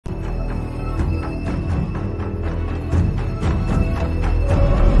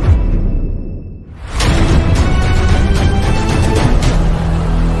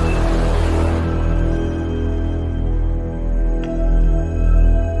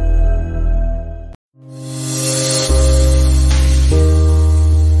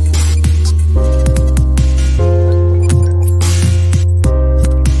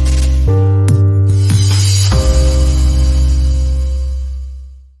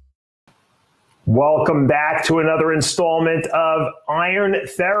Welcome back to another installment of Iron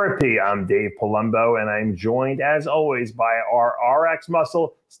Therapy. I'm Dave Palumbo, and I'm joined, as always, by our RXMuscle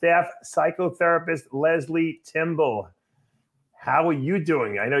staff psychotherapist, Lesley Timbol. How are you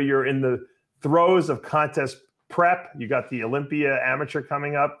doing? I know you're in the throes of contest prep. You got the Olympia Amateur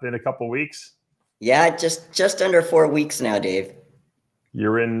coming up in a couple weeks. Yeah, just under 4 weeks now, Dave.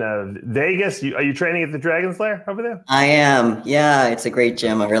 You're in Vegas. Are you training at the Dragon's Lair over there? I am. Yeah, it's a great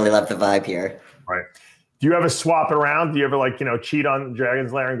gym. I really love the vibe here. Right. Do you ever swap around? Do you ever cheat on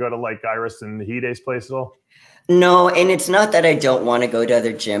Dragon's Lair and go to like Iris and Hide's place at all? No, and it's not that I don't want to go to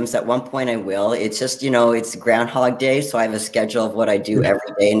other gyms. At one point I will. It's just, it's Groundhog Day, so I have a schedule of what I do every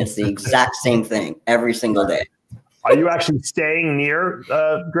day, and it's the exact same thing every single day. Are you actually staying near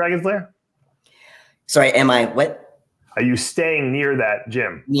Dragon's Lair? Sorry, am I what? Are you staying near that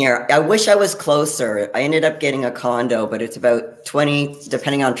gym? Near. I wish I was closer. I ended up getting a condo, but it's about 20,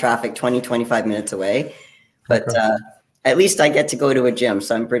 depending on traffic, 20, 25 minutes away. But at least I get to go to a gym,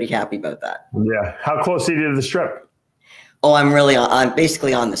 so I'm pretty happy about that. Yeah. How close are you to the Strip? Oh, I'm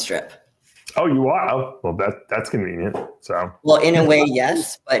basically on the Strip. Oh, you are? Oh, well, that's convenient. So. Well, in a way,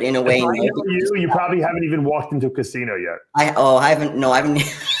 yes, but in a way, no. You probably haven't even walked into a casino yet. I haven't.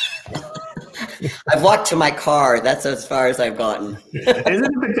 I've walked to my car. That's as far as I've gotten. Isn't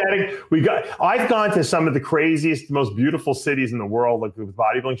it pathetic? I've gone to some of the craziest, most beautiful cities in the world, like with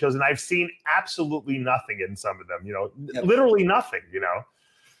bodybuilding shows, and I've seen absolutely nothing in some of them. Yep. Literally nothing.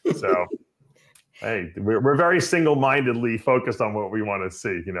 So, hey, we're very single-mindedly focused on what we want to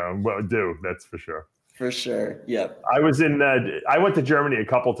see. And what we do. That's for sure. For sure. Yep. I went to Germany a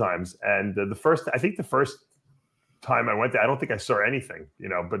couple times, and the first time I went there, I don't think I saw anything,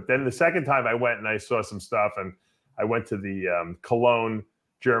 but then the second time I went and I saw some stuff, and I went to the Cologne,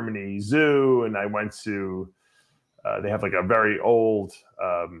 Germany zoo, and I went to, they have like a very old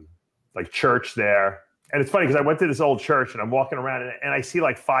like church there. And it's funny because I went to this old church and I'm walking around and I see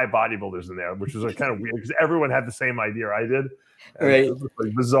like 5 bodybuilders in there, which was like kind of weird because everyone had the same idea I did. Right. It was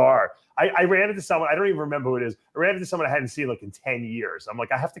like bizarre. I ran into someone, I don't even remember who it is. I ran into someone I hadn't seen like in 10 years. I'm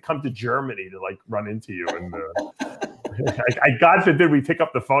like, I have to come to Germany to like run into you. And God forbid we pick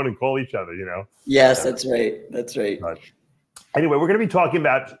up the phone and call each other, Yes, that's right. That's right. But anyway, we're going to be talking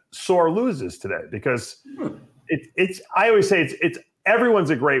about sore losers today because I always say it's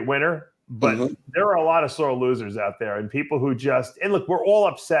everyone's a great winner, but there are a lot of sore losers out there and people who and look, we're all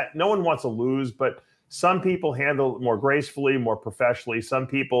upset. No one wants to lose, but some people handle it more gracefully, more professionally. Some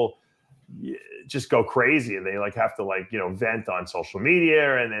people just go crazy and they have to vent on social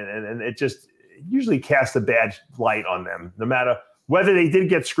media and it just usually casts a bad light on them, no matter whether they did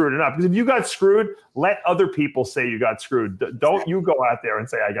get screwed or not. Because if you got screwed, let other people say you got screwed. Don't you go out there and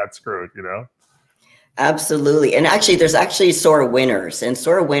say I got screwed, Absolutely. And actually, there's actually sore winners, and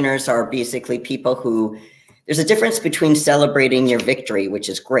sore winners are basically people who there's a difference between celebrating your victory, which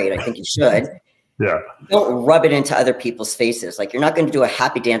is great. I think you should. Yeah. Don't rub it into other people's faces. Like you're not going to do a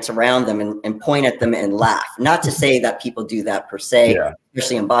happy dance around them and point at them and laugh. Not to say that people do that per se,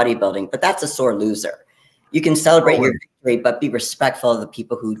 especially in bodybuilding, but that's a sore loser. You can celebrate your victory, but be respectful of the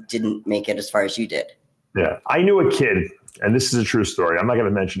people who didn't make it as far as you did. Yeah. I knew a kid, and this is a true story. I'm not going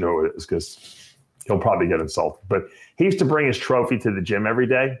to mention who it is because he'll probably get insulted, but he used to bring his trophy to the gym every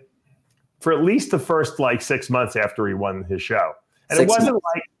day for at least the first 6 months after he won his show. And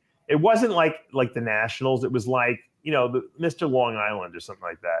it wasn't like the Nationals. It was like, the Mr. Long Island or something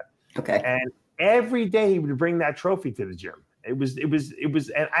like that. Okay. And every day he would bring that trophy to the gym. It was,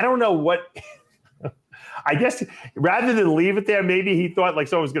 and I don't know what, I guess rather than leave it there, maybe he thought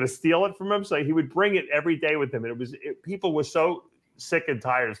someone was going to steal it from him. So he would bring it every day with him. And people were so sick and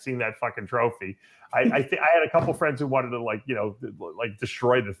tired of seeing that fucking trophy. I had a couple friends who wanted to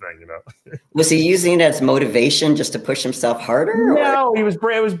destroy the thing, Was he using it as motivation just to push himself harder? No, it was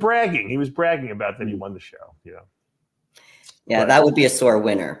bragging. He was bragging about that he won the show. Yeah, that would be a sore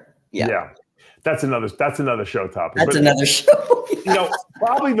winner. Yeah. That's another show topic. That's another show.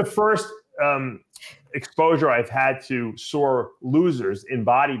 Probably the first exposure I've had to sore losers in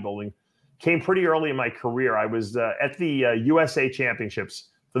bodybuilding came pretty early in my career. I was at the USA Championships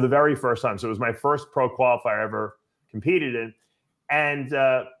for the very first time. So it was my first pro qualifier I ever competed in. And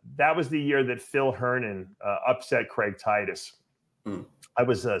that was the year that Phil Hernan upset Craig Titus. I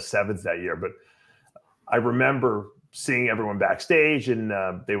was 7th that year, but I remember seeing everyone backstage and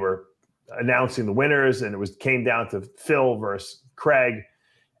they were announcing the winners, and it came down to Phil versus Craig.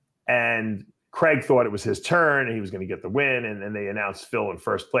 And Craig thought it was his turn and he was going to get the win. And then they announced Phil in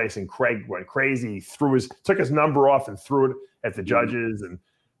first place, and Craig went crazy. He took his number off and threw it at the judges. And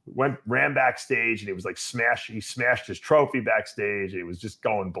ran backstage, and he was like he smashed his trophy backstage, and he was just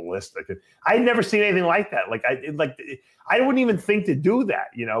going ballistic. And I had never seen anything like that. Like I wouldn't even think to do that,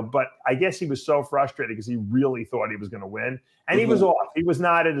 you know, but I guess he was so frustrated because he really thought he was going to win, and he was off. He was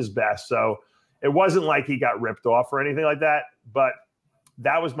not at his best. So it wasn't like he got ripped off or anything like that, but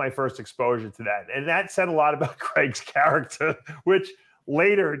that was my first exposure to that. And that said a lot about Craig's character, which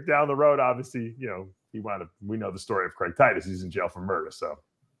later down the road, obviously, you know, we know the story of Craig Titus. He's in jail for murder. So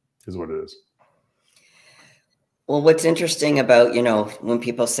is what it is. Well, what's interesting about, you know, when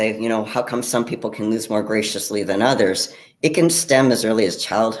people say, you know, how come some people can lose more graciously than others? It can stem as early as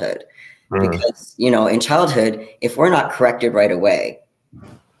childhood. Because, you know, in childhood, if we're not corrected right away,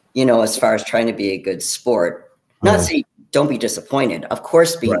 you know, as far as trying to be a good sport, not say don't be disappointed. Of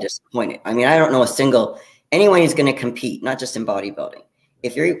course, being disappointed. I mean, I don't know anyone who's going to compete, not just in bodybuilding.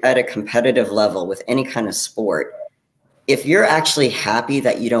 If you're at a competitive level with any kind of sport, if you're actually happy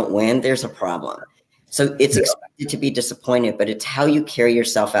that you don't win, there's a problem. So it's expected to be disappointed, but it's how you carry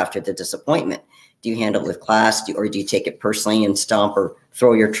yourself after the disappointment. Do you handle it with class, or do you take it personally and stomp or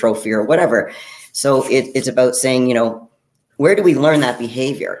throw your trophy or whatever? So it's about saying, you know, where do we learn that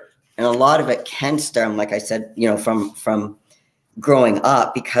behavior? And a lot of it can stem, like I said, you know, from growing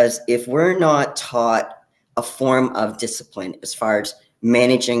up, because if we're not taught a form of discipline as far as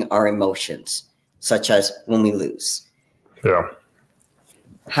managing our emotions, such as when we lose,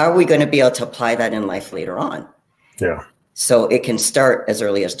 how are we going to be able to apply that in life later on? So it can start as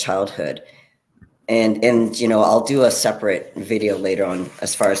early as childhood. And you know, I'll do a separate video later on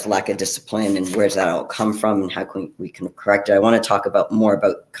as far as lack of discipline and where's that all come from and how we can correct it. I want to talk more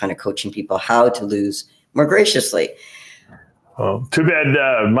about kind of coaching people how to lose more graciously. Well, too bad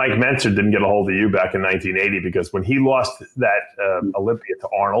Mike Mentzer didn't get a hold of you back in 1980, because when he lost that Olympia to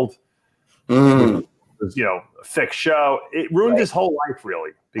Arnold, it was, you know, a fixed show. It ruined his whole life,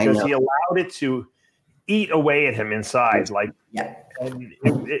 really, because he allowed it to eat away at him inside. Like, and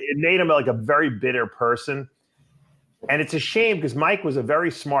it made him like a very bitter person. And it's a shame, because Mike was a very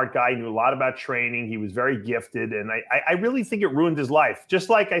smart guy, knew a lot about training. He was very gifted. And I really think it ruined his life. Just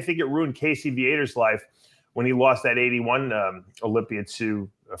like I think it ruined Casey Viator's life when he lost that 81 Olympia to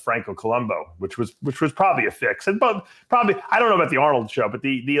Franco Palumbo, which was probably a fix. And but probably, I don't know about the Arnold show, but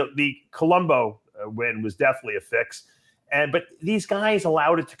the Palumbo win was definitely a fix. But these guys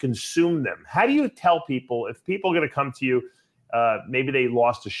allowed it to consume them. How do you tell people, if people are going to come to you, maybe they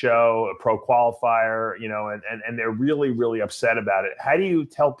lost a show, a pro qualifier, you know, and they're really, really upset about it? How do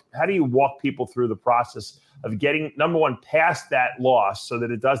you walk people through the process of getting, number one, past that loss so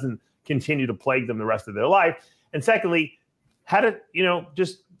that it doesn't continue to plague them the rest of their life? And secondly, how to, you know,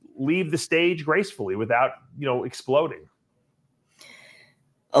 just leave the stage gracefully without, you know, exploding?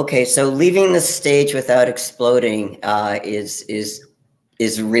 Okay, so leaving the stage without exploding is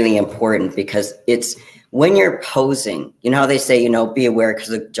really important, because it's when you're posing, you know how they say, you know, be aware because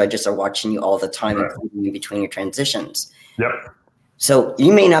the judges are watching you all the time, including you between your transitions. So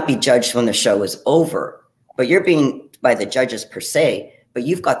you may not be judged when the show is over, but you're being by the judges per se, but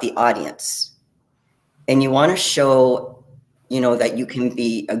you've got the audience, and you want to show, you know, that you can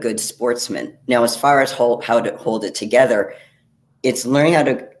be a good sportsman. Now, as far as how to hold it together, it's learning how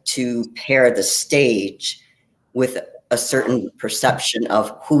to pair the stage with a certain perception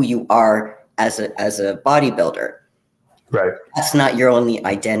of who you are as a bodybuilder. That's not your only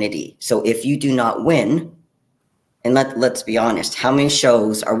identity. So if you do not win, and let's be honest, how many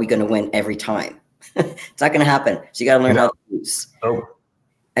shows are we going to win every time? It's not going to happen. So you got to learn how to lose.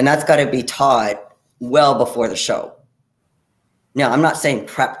 And that's got to be taught well before the show. Now, I'm not saying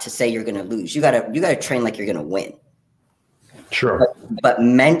prep to say you're going to lose. You got to train like you're going to win. But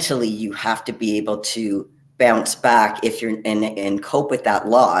mentally, you have to be able to bounce back if you're and cope with that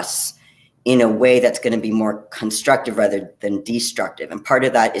loss in a way that's going to be more constructive rather than destructive. And part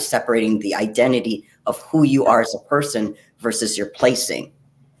of that is separating the identity of who you are as a person versus your placing.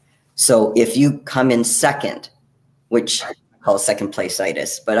 So if you come in second, which I call second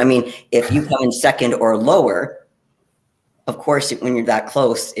place-itis, but I mean, if you come in second or lower, of course, when you're that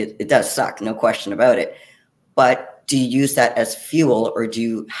close, it does suck, no question about it. But do you use that as fuel, or do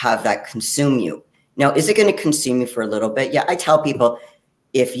you have that consume you? Now, is it going to consume you for a little bit? Yeah, I tell people,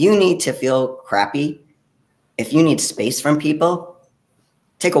 if you need to feel crappy, if you need space from people,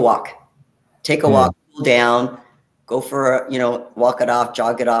 take a walk. Take a walk, cool down, go for a, you know, walk it off,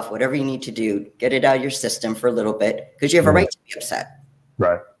 jog it off, whatever you need to do, get it out of your system for a little bit, because you have a right to be upset.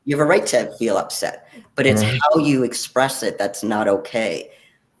 You have a right to feel upset, but it's how you express it that's not okay.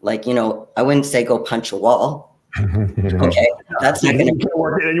 Like, you know, I wouldn't say go punch a wall. Okay, that's not going to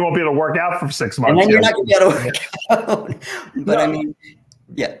work, and you won't be able to work out for 6 months. And then you're not going to be able to work out. But I mean,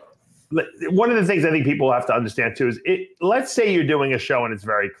 Yeah. One of the things I think people have to understand too is let's say you're doing a show and it's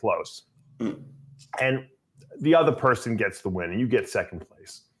very close and the other person gets the win and you get second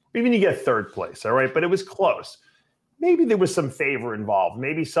place. Even you get third place, all right? But it was close. Maybe there was some favor involved.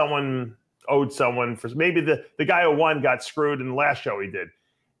 Maybe someone owed someone for, maybe the guy who won got screwed in the last show he did.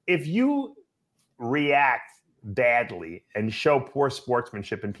 If you react badly and show poor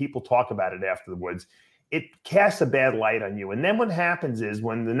sportsmanship and people talk about it afterwards, it casts a bad light on you. And then what happens is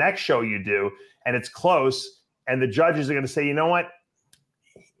when the next show you do and it's close and the judges are going to say, you know what,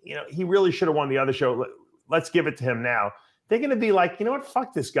 he really should have won the other show. Let's give it to him now. They're going to be like, you know what,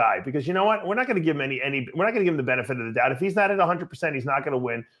 fuck this guy, because you know what, we're not going to give him we're not going to give him the benefit of the doubt. If he's not at 100%, he's not going to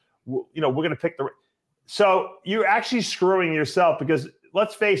win. We're going to pick so you're actually screwing yourself, because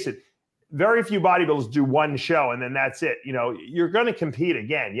let's face it, very few bodybuilders do one show and then that's it. You're going to compete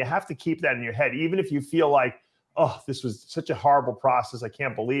again. You have to keep that in your head, even if you feel like, oh, this was such a horrible process. I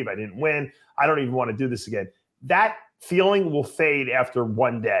can't believe I didn't win. I don't even want to do this again. That feeling will fade after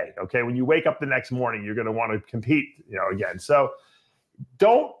one day. Okay. When you wake up the next morning, you're going to want to compete, again. So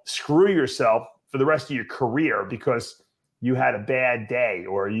don't screw yourself for the rest of your career because you had a bad day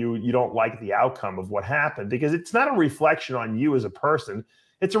or you don't like the outcome of what happened, because it's not a reflection on you as a person.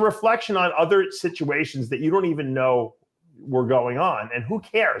 It's a reflection on other situations that you don't even know were going on. And who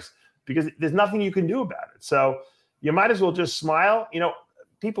cares? Because there's nothing you can do about it. So you might as well just smile.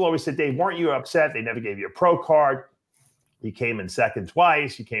 People always say, Dave, weren't you upset? They never gave you a pro card. You came in second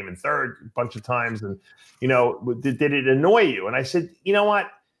twice. You came in third a bunch of times. And, did it annoy you? And I said, you know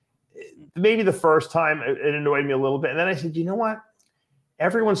what? Maybe the first time it annoyed me a little bit. And then I said, you know what?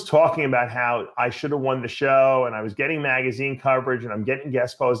 Everyone's talking about how I should have won the show and I was getting magazine coverage and I'm getting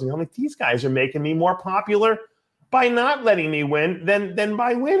guest posing. I'm like, these guys are making me more popular by not letting me win than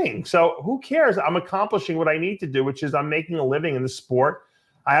by winning. So who cares? I'm accomplishing what I need to do, which is I'm making a living in the sport.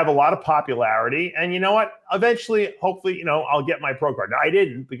 I have a lot of popularity, and you know what? Eventually, hopefully, I'll get my pro card. Now, I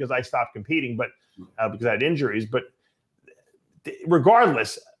didn't because I stopped competing, but because I had injuries. But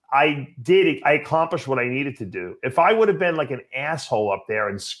regardless, I accomplished what I needed to do. If I would have been like an asshole up there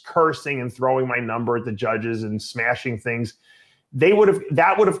and cursing and throwing my number at the judges and smashing things, that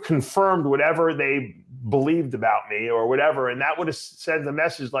would have confirmed whatever they believed about me or whatever. And that would have sent the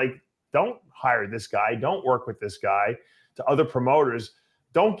message like, don't hire this guy. Don't work with this guy. To other promoters,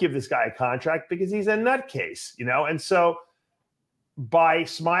 don't give this guy a contract because he's a nutcase, And so by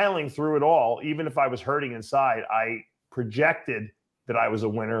smiling through it all, even if I was hurting inside, I projected that I was a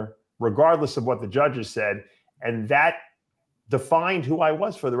winner, regardless of what the judges said. And that defined who I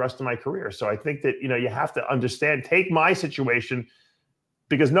was for the rest of my career. So I think that, you have to understand, take my situation,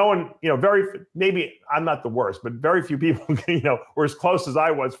 because no one, maybe I'm not the worst, but very few people, were as close as I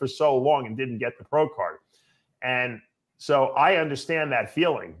was for so long and didn't get the pro card. And so I understand that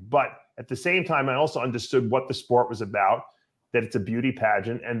feeling. But at the same time, I also understood what the sport was about, that it's a beauty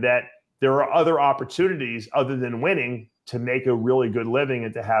pageant, and that there are other opportunities other than winning to make a really good living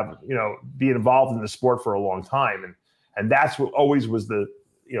and to have, be involved in the sport for a long time. And that's what always was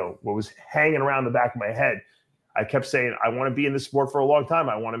what was hanging around the back of my head. I kept saying, I want to be in the sport for a long time.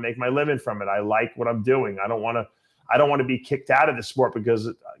 I want to make my living from it. I like what I'm doing. I don't want to be kicked out of the sport because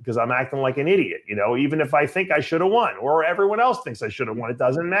I'm acting like an idiot, even if I think I should have won or everyone else thinks I should have won, it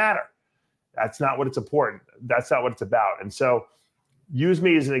doesn't matter. That's not what it's important. That's not what it's about. And so use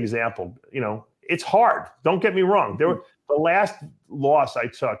me as an example. It's hard. Don't get me wrong. The last loss I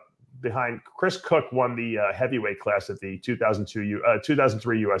took behind Chris Cook won the heavyweight class at the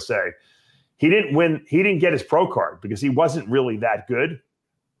 2003 USA. He didn't win. He didn't get his pro card because he wasn't really that good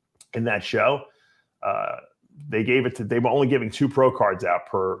in that show. They were only giving 2 pro cards out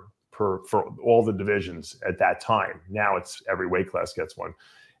for all the divisions at that time. Now it's every weight class gets one.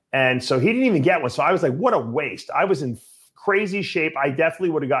 And so he didn't even get one. So I was like, what a waste. I was in crazy shape. I definitely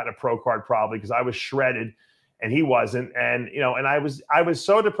would have gotten a pro card probably because I was shredded and he wasn't. And, and I was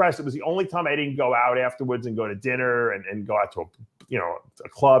so depressed. It was the only time I didn't go out afterwards and go to dinner and go out to a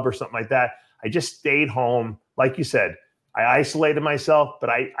club or something like that. I just stayed home. Like you said, I isolated myself, but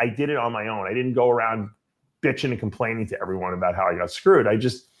I did it on my own. I didn't go around bitching and complaining to everyone about how I got screwed. I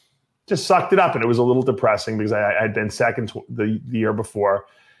just sucked it up. And it was a little depressing because I had been second the year before.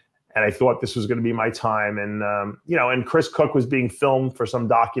 And I thought this was going to be my time. And, and Chris Cook was being filmed for some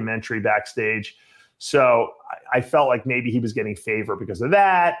documentary backstage. So I felt like maybe he was getting favor because of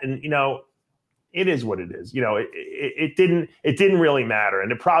that. And, it is what it is. It didn't really matter.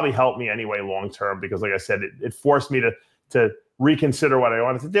 And it probably helped me anyway, long-term, because like I said, it forced me to reconsider what I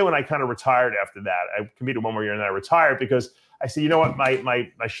wanted to do. And I kind of retired after that. I competed one more year and then I retired because I said, you know what,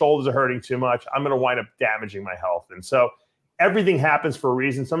 my shoulders are hurting too much. I'm going to wind up damaging my health. And so everything happens for a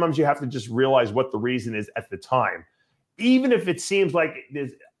reason. Sometimes you have to just realize what the reason is at the time, even if it seems like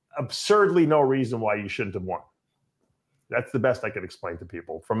there's absurdly no reason why you shouldn't have won. That's the best I could explain to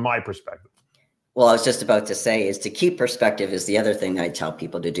people from my perspective. Well, I was just about to say is to keep perspective is the other thing that I tell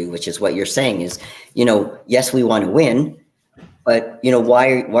people to do, which is what you're saying is, you know, yes, we want to win, but, you know,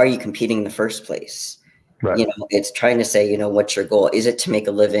 why are you competing in the first place? Right. You know, it's trying to say, you know, what's your goal? Is it to make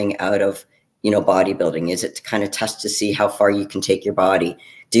a living out of, you know, bodybuilding? Is it to kind of test to see how far you can take your body?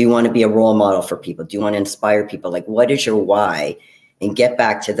 Do you want to be a role model for people? Do you want to inspire people? Like, what is your why? And get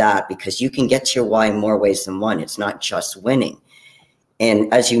back to that, because you can get to your why in more ways than one. It's not just winning.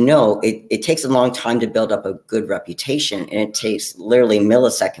 And as you know, it takes a long time to build up a good reputation, and it takes literally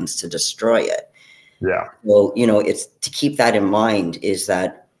milliseconds to destroy it. Yeah. Well, you know, it's to keep that in mind is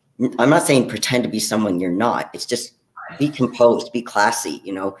that I'm not saying pretend to be someone you're not. It's just be composed, be classy,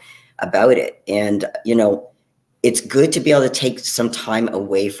 you know, about it. And, you know, it's good to be able to take some time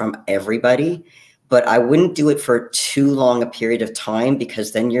away from everybody, but I wouldn't do it for too long a period of time,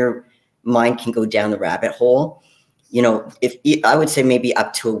 because then your mind can go down the rabbit hole. You know, if I would say maybe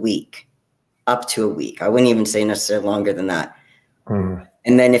up to a week. I wouldn't even say necessarily longer than that. Mm.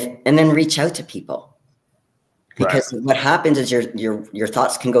 And then reach out to people, because what happens is your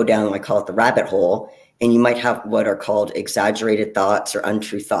thoughts can go down, I call it the rabbit hole, and you might have what are called exaggerated thoughts or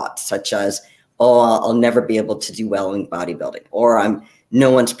untrue thoughts, such as, oh, I'll never be able to do well in bodybuilding, or no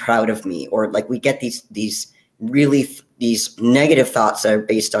one's proud of me, or like we get these negative thoughts that are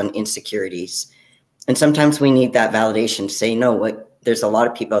based on insecurities. And sometimes we need that validation to say, no, what, there's a lot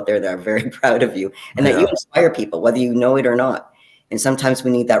of people out there that are very proud of you, and that you inspire people, whether you know it or not. And sometimes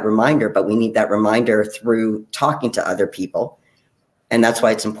we need that reminder, but we need that reminder through talking to other people. And that's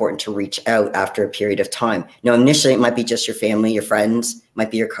why it's important to reach out after a period of time. Now, initially, it might be just your family, your friends, might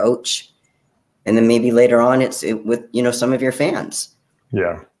be your coach. And then maybe later on, it's with, you know, some of your fans.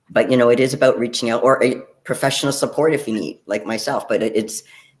 Yeah. But, you know, it is about reaching out, or a professional support if you need, like myself. But it's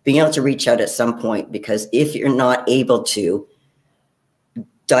being able to reach out at some point, because if you're not able to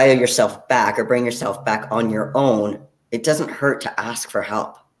dial yourself back or bring yourself back on your own, it doesn't hurt to ask for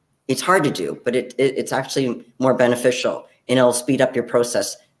help. It's hard to do, but it's actually more beneficial, and it'll speed up your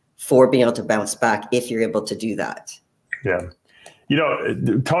process for being able to bounce back if you're able to do that. Yeah. You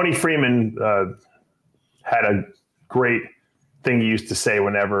know, Tony Freeman had a great thing he used to say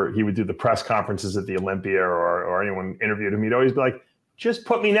whenever he would do the press conferences at the Olympia, or anyone interviewed him. He'd always be like, just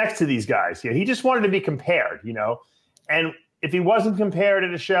put me next to these guys. You know, he just wanted to be compared, you know, and if he wasn't compared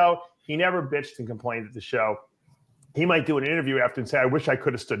at a show, he never bitched and complained at the show. He might do an interview after and say, I wish I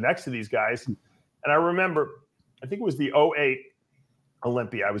could have stood next to these guys. And I remember, I think it was the 2008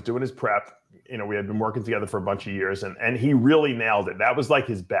 Olympia. I was doing his prep. You know, we had been working together for a bunch of years, and he really nailed it. That was like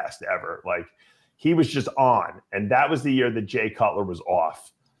his best ever. Like, he was just on. And that was the year that Jay Cutler was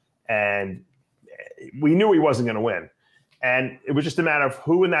off. And we knew he wasn't going to win. And it was just a matter of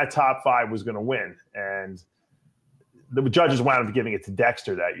who in that top 5 was going to win. And the judges wound up giving it to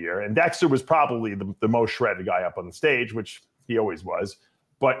Dexter that year. And Dexter was probably the most shredded guy up on the stage, which he always was.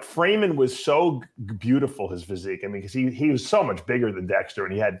 But Freeman was so beautiful, his physique. I mean, because he was so much bigger than Dexter,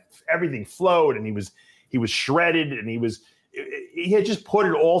 and he had everything flowed, and he was shredded, and he had just put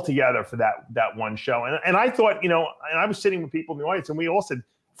it all together for that one show. And I thought, you know, and I was sitting with people in the audience, and we all said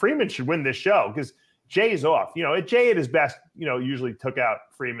Freeman should win this show, because Jay's off. You know, Jay at his best, you know, usually took out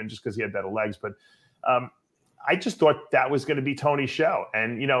Freeman just because he had better legs. But I just thought that was going to be Tony's show.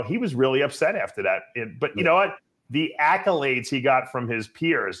 And, you know, he was really upset after that. But you know what? The accolades he got from his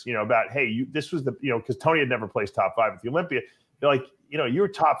peers, you know, about, hey, this was you know, because Tony had never placed top 5 at the Olympia. They're like, you know, you were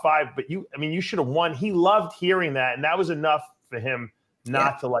top 5, but you should have won. He loved hearing that. And that was enough for him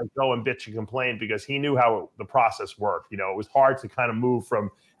not to like go and bitch and complain, because he knew how the process worked. You know, it was hard to kind of move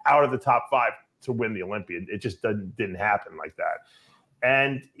from out of the top 5 to win the Olympia. It just didn't happen like that.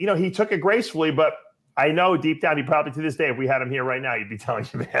 And, you know, he took it gracefully, but I know deep down, he probably, to this day, if we had him here right now, he'd be telling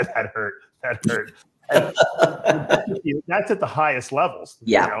you, man, that hurt. And that's at the highest levels.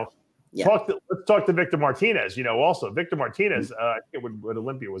 Yeah. You know? Yeah. Let's talk to Victor Martinez, you know, also. Victor Martinez, I think what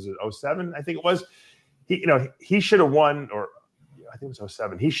Olympia was, it 07? I think it was. He should have won, or I think it was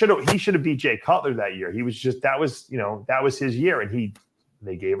 07. He should have beat Jay Cutler that year. He was just, that was his year, and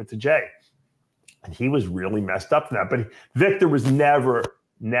they gave it to Jay. And he was really messed up for that. But Victor was never,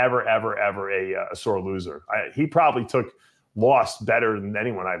 ever a sore loser. He probably took loss better than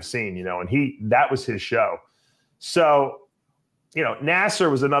anyone I've seen, you know, and that was his show. So, you know, Nasser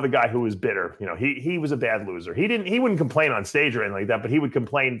was another guy who was bitter. You know, he was a bad loser. He wouldn't complain on stage or anything like that, but he would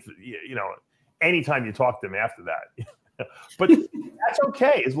complain, you know, anytime you talk to him after that. But that's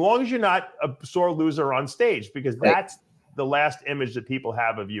okay, as long as you're not a sore loser on stage, because the last image that people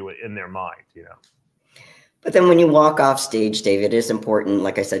have of you in their mind, you know. But then when you walk off stage, David, it is important,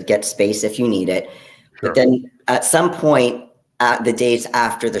 like I said, get space if you need it. Sure. But then at some point, at the days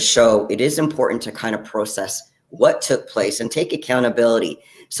after the show, it is important to kind of process what took place and take accountability.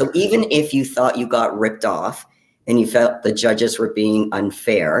 So even if you thought you got ripped off and you felt the judges were being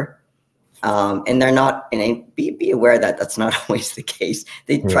unfair, and they're not, and be aware that that's not always the case.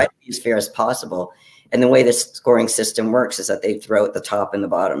 They try to be as fair as possible. And the way the scoring system works is that they throw at the top and the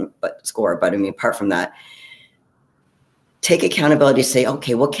bottom score. But I mean, apart from that, take accountability, say,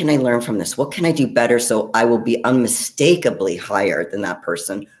 okay, what can I learn from this? What can I do better so I will be unmistakably higher than that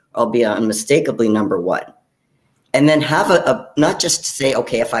person? I'll be unmistakably number one. And then have not just say,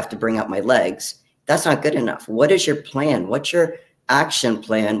 okay, if I have to bring up my legs, that's not good enough. What is your plan? What's your action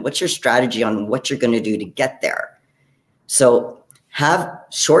plan? What's your strategy on what you're going to do to get there? So have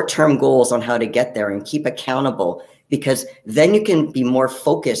short-term goals on how to get there and keep accountable, because then you can be more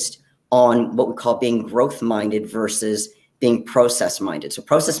focused on what we call being growth-minded versus being process-minded. So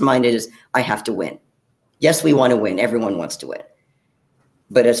process-minded is, I have to win. Yes, we want to win. Everyone wants to win.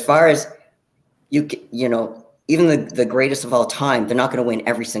 But as far as you know, even the greatest of all time, they're not going to win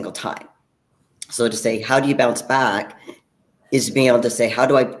every single time. So to say, how do you bounce back is being able to say, how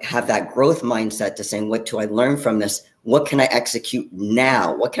do I have that growth mindset to saying, what do I learn from this? What can I execute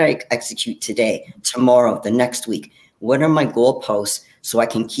now? What can I execute today, tomorrow, the next week? What are my goalposts so I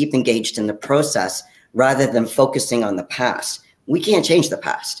can keep engaged in the process rather than focusing on the past? We can't change the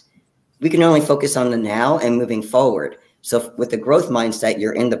past. We can only focus on the now and moving forward. So with the growth mindset,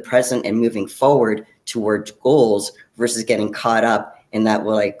 you're in the present and moving forward towards goals versus getting caught up in that,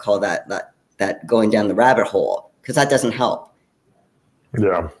 what I call that going down the rabbit hole, because that doesn't help.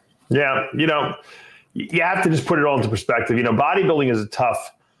 Yeah. Yeah. You know, you have to just put it all into perspective. You know, bodybuilding is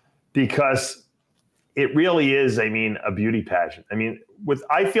tough because it really is, I mean, a beauty pageant. I mean,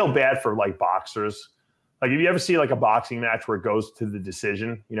 I feel bad for like boxers. Like, if you ever see like a boxing match where it goes to the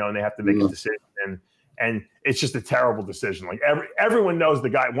decision, you know, and they have to make a decision, and it's just a terrible decision. Like everyone knows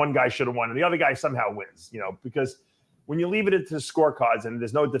one guy should have won and the other guy somehow wins, you know, because when you leave it to the scorecards and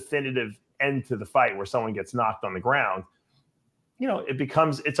there's no definitive end to the fight where someone gets knocked on the ground, you know,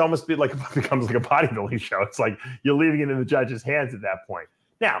 it's almost becomes like a bodybuilding show. It's like you're leaving it in the judges' hands at that point.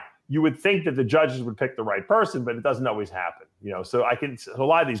 Now, you would think that the judges would pick the right person, but it doesn't always happen, you know. So a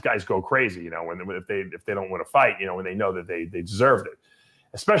lot of these guys go crazy, you know, if they don't win a fight, you know, when they know that they deserved it.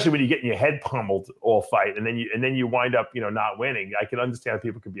 Especially when you get your head pummeled all fight and then you wind up, you know, not winning. I can understand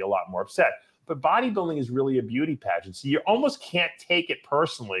people could be a lot more upset. But bodybuilding is really a beauty pageant. So you almost can't take it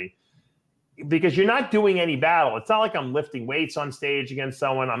personally because you're not doing any battle. It's not like I'm lifting weights on stage against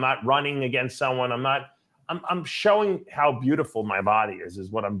someone. I'm not running against someone. I'm showing how beautiful my body is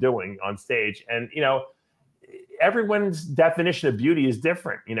what I'm doing on stage. And, you know, everyone's definition of beauty is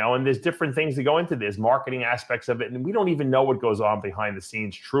different, you know, and there's different things that go into this, marketing aspects of it. And we don't even know what goes on behind the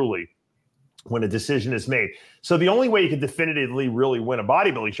scenes truly when a decision is made. So the only way you can definitively really win a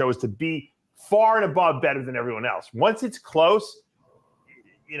bodybuilding show is to be far and above better than everyone else. Once it's close,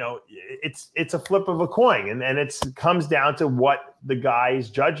 you know, it's a flip of a coin. And it comes down to what the guys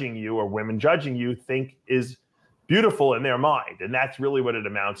judging you or women judging you think is beautiful in their mind. And that's really what it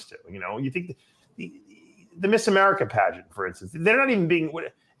amounts to. You know, you think the Miss America pageant, for instance, they're not even being,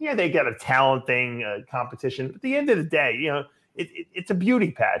 yeah, they get a talent thing, competition. But at the end of the day, you know, it's a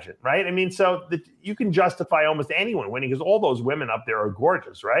beauty pageant, right? I mean, so you can justify almost anyone winning because all those women up there are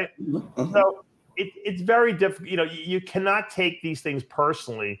gorgeous, right? Mm-hmm. So it's very difficult. You know, you cannot take these things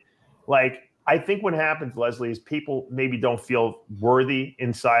personally. Like, I think what happens, Lesley, is people maybe don't feel worthy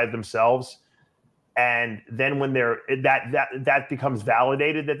inside themselves. And then when that becomes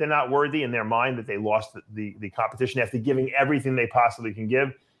validated that they're not worthy in their mind, that they lost the competition after giving everything they possibly can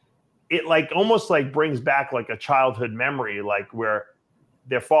give, it like almost like brings back like a childhood memory, like where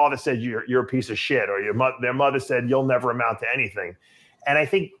their father said you're a piece of shit, or their mother said you'll never amount to anything, and I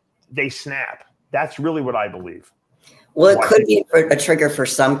think they snap. That's really what I believe. Well, it could be a trigger for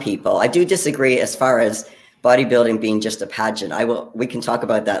some people. I do disagree as far as bodybuilding being just a pageant. We can talk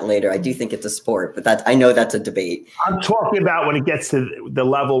about that later. I do think it's a sport, but I know that's a debate. I'm talking about when it gets to the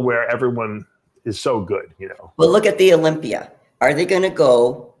level where everyone is so good, you know. Well, look at the Olympia. Are they going to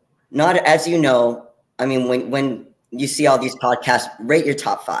go, not as you know, I mean, when you see all these podcasts, rate your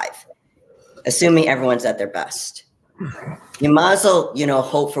top 5, assuming everyone's at their best. You might as well, you know,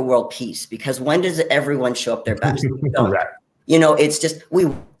 hope for world peace, because when does everyone show up their best? Right. You know, it's just, we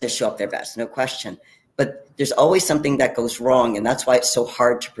want to show up their best, no question. But there's always something that goes wrong, and that's why it's so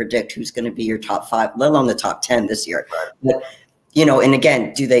hard to predict who's going to be your top 5, let alone the top 10 this year. Right. But, you know, and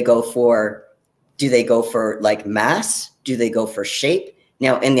again, do they go for like mass, Do they go for shape?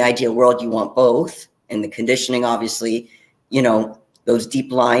 Now, in the ideal world, you want both, and the conditioning, obviously, you know, those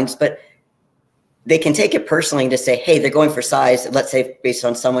deep lines, but they can take it personally to say, hey, they're going for size, let's say based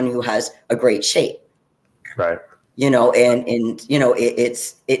on someone who has a great shape. Right. You know, and you know,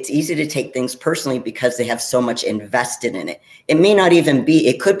 it's easy to take things personally because they have so much invested in it. It may not even be,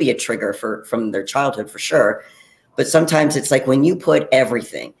 it could be a trigger from their childhood for sure. But sometimes it's like when you put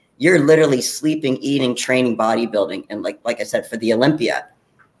everything, you're literally sleeping, eating, training, bodybuilding. And like I said, for the Olympia,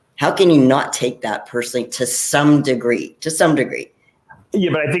 how can you not take that personally to some degree,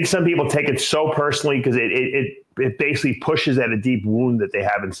 Yeah, but I think some people take it so personally because it basically pushes at a deep wound that they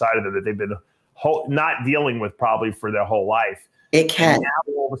have inside of them that they've been not dealing with probably for their whole life. It can. And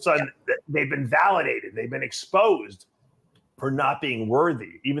now all of a sudden they've been validated. They've been exposed for not being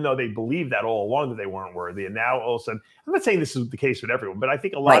worthy, even though they believed that all along that they weren't worthy. And now all of a sudden, I'm not saying this is the case with everyone, but I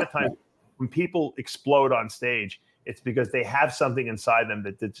think a lot of times when people explode on stage, it's because they have something inside them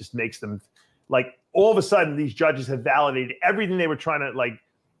that just makes them like, all of a sudden these judges have validated everything they were trying to like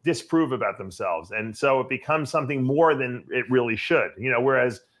disprove about themselves. And so it becomes something more than it really should, you know,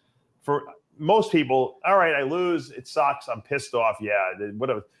 whereas for most people, all right, I lose, it sucks, I'm pissed off. Yeah,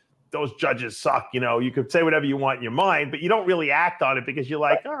 whatever. Those judges suck. You know, you could say whatever you want in your mind, but you don't really act on it because you're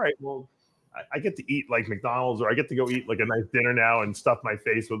like, all right, well, I get to eat like McDonald's, or I get to go eat like a nice dinner now and stuff my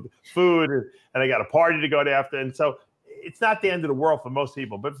face with food, and I got a party to go to after. And so it's not the end of the world for most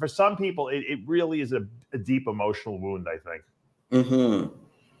people, but for some people, it really is a deep emotional wound, I think. Mm-hmm.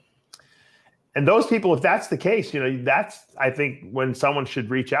 And those people, if that's the case, you know, that's, I think, when someone should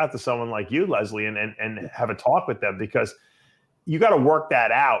reach out to someone like you, Lesley, and have a talk with them, because you got to work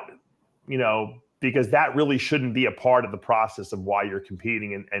that out, you know, because that really shouldn't be a part of the process of why you're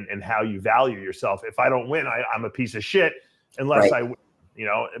competing and how you value yourself. If I don't win, I'm a piece of shit unless I win, you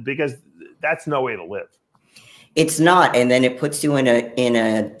know, because that's no way to live. It's not. And then it puts you in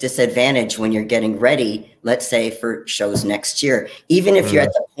a disadvantage when you're getting ready, let's say for shows next year. Even if you're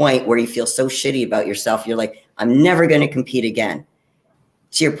at the point where you feel so shitty about yourself, you're like, I'm never going to compete again.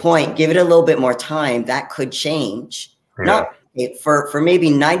 To your point, give it a little bit more time. That could change. Not for maybe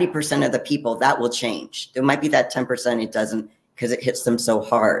 90% of the people, that will change. There might be that 10% it doesn't, because it hits them so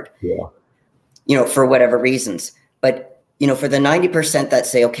hard. Yeah. You know, for whatever reasons. But, you know, for the 90% that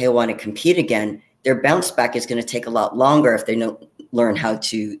say, okay, I want to compete again, their bounce back is going to take a lot longer if they don't learn how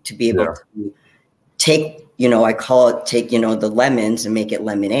to be able to take, you know, I call it take, you know, the lemons and make it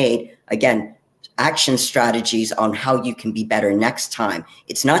lemonade. Again, action strategies on how you can be better next time.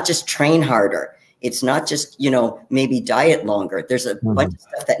 It's not just train harder. It's not just, you know, maybe diet longer. There's a bunch of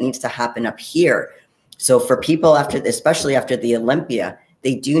stuff that needs to happen up here. So for people especially after the Olympia,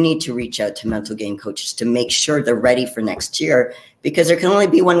 they do need to reach out to mental game coaches to make sure they're ready for next year, because there can only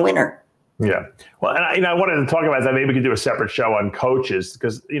be one winner. Yeah. Well, and I wanted to talk about that. Maybe we could do a separate show on coaches,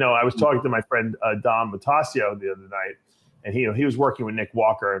 because, you know, I was talking to my friend Dom Matasio the other night, and he was working with Nick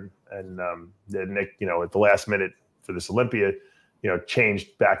Walker, and Nick, you know, at the last minute for this Olympia, you know,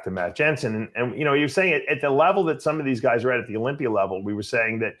 changed back to Matt Jensen. And you know, you're saying at the level that some of these guys are at the Olympia level, we were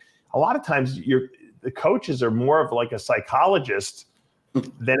saying that a lot of times the coaches are more of like a psychologist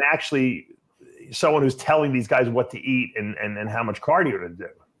than actually someone who's telling these guys what to eat and how much cardio to do,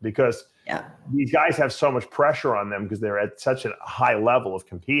 because these guys have so much pressure on them because they're at such a high level of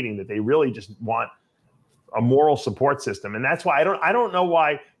competing that they really just want a moral support system. And that's why I don't know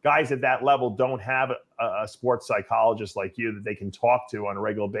why guys at that level don't have a sports psychologist like you that they can talk to on a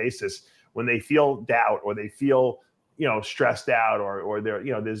regular basis when they feel doubt, or they feel, you know, stressed out, or they're,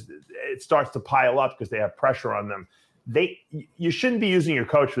 you know, it starts to pile up because they have pressure on them. You shouldn't be using your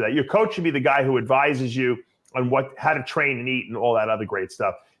coach for that. Your coach should be the guy who advises you on how to train and eat and all that other great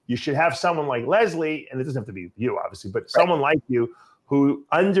stuff. You should have someone like Lesley, and it doesn't have to be you, obviously, but someone like you who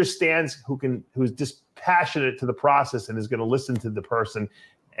understands, who's just passionate to the process and is going to listen to the person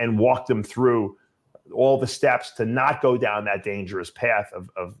and walk them through all the steps to not go down that dangerous path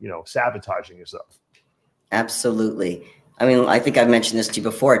of you know, sabotaging yourself. Absolutely. I mean, I think I've mentioned this to you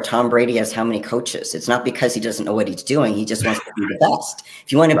before. Tom Brady has how many coaches? It's not because he doesn't know what he's doing. He just wants to be the best.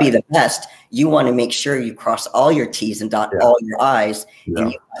 If you want to be the best, you want to make sure you cross all your T's and dot all your I's.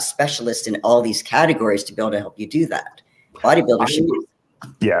 And you have specialists in all these categories to be able to help you do that. Bodybuilders should be.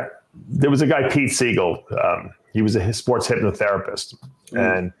 Yeah. There was a guy, Pete Siegel. He was a sports hypnotherapist.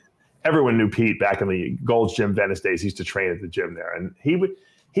 And everyone knew Pete back in the Gold's Gym Venice days. He used to train at the gym there. And he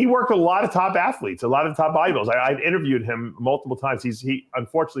worked with a lot of top athletes, a lot of top bodybuilders. I've interviewed him multiple times. He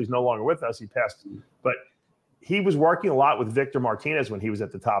unfortunately is no longer with us. He passed. But he was working a lot with Victor Martinez when he was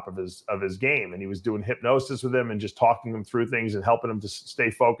at the top of his game, and he was doing hypnosis with him and just talking him through things and helping him to stay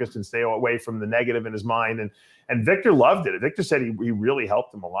focused and stay away from the negative in his mind. And Victor loved it. Victor said he really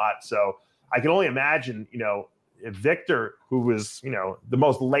helped him a lot. So I can only imagine, if Victor, who was, the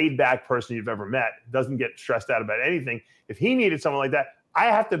most laid back person you've ever met, doesn't get stressed out about anything, if he needed someone like that, I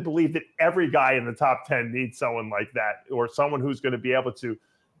have to believe that every guy in the top 10 needs someone like that, or someone who's going to be able to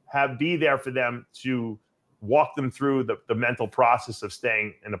be there for them to walk them through the mental process of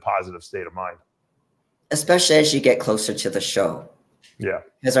staying in a positive state of mind. Especially as you get closer to the show. Yeah.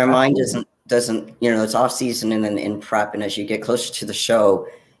 Because our mind doesn't, it's off season and then in prep. And as you get closer to the show,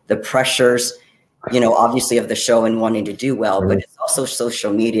 the pressures, obviously of the show and wanting to do well, but it's also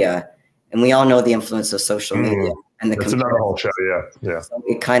social media. And we all know the influence of social media. And that's another whole show. Yeah. So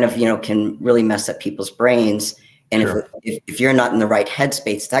it kind of, can really mess up people's brains. And if you're not in the right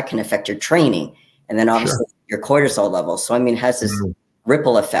headspace, that can affect your training. And then obviously your cortisol level. So, it has this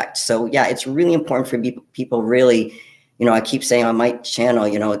ripple effect. So yeah, it's really important for people really, I keep saying on my channel,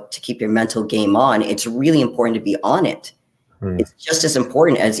 to keep your mental game on, it's really important to be on it. It's just as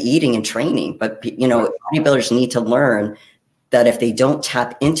important as eating and training. But, bodybuilders need to learn that if they don't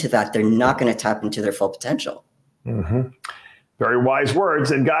tap into that, they're not going to tap into their full potential. Very wise words.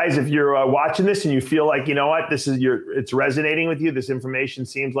 And guys, if you're watching this and you feel like, it's resonating with you, this information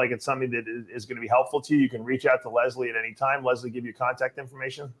seems like it's something that is going to be helpful to you, you can reach out to Lesley at any time. Lesley, give you contact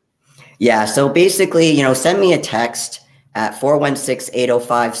information. Yeah. So basically, send me a text at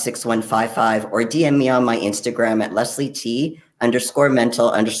 416-805-6155 or DM me on my Instagram at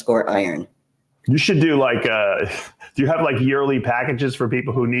LesleyT_mental_iron. You should do do you have yearly packages for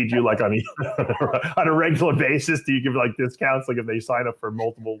people who need you on a regular basis? Do you give discounts if they sign up for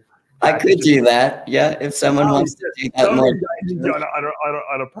multiple packages? I could do that. Yeah. If someone wants to do that more.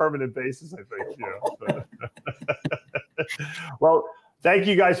 On a permanent basis, I think. Well, thank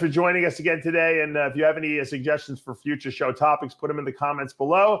you guys for joining us again today. And if you have any suggestions for future show topics, put them in the comments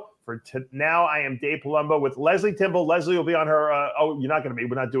below. For now, I am Dave Palumbo with Lesley Timbol. Lesley will be on her. You're not going to be.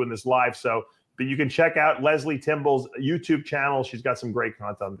 We're not doing this live. But you can check out Lesley Timbol's YouTube channel. She's got some great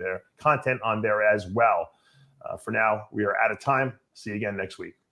content on there as well. For now, we are out of time. See you again next week.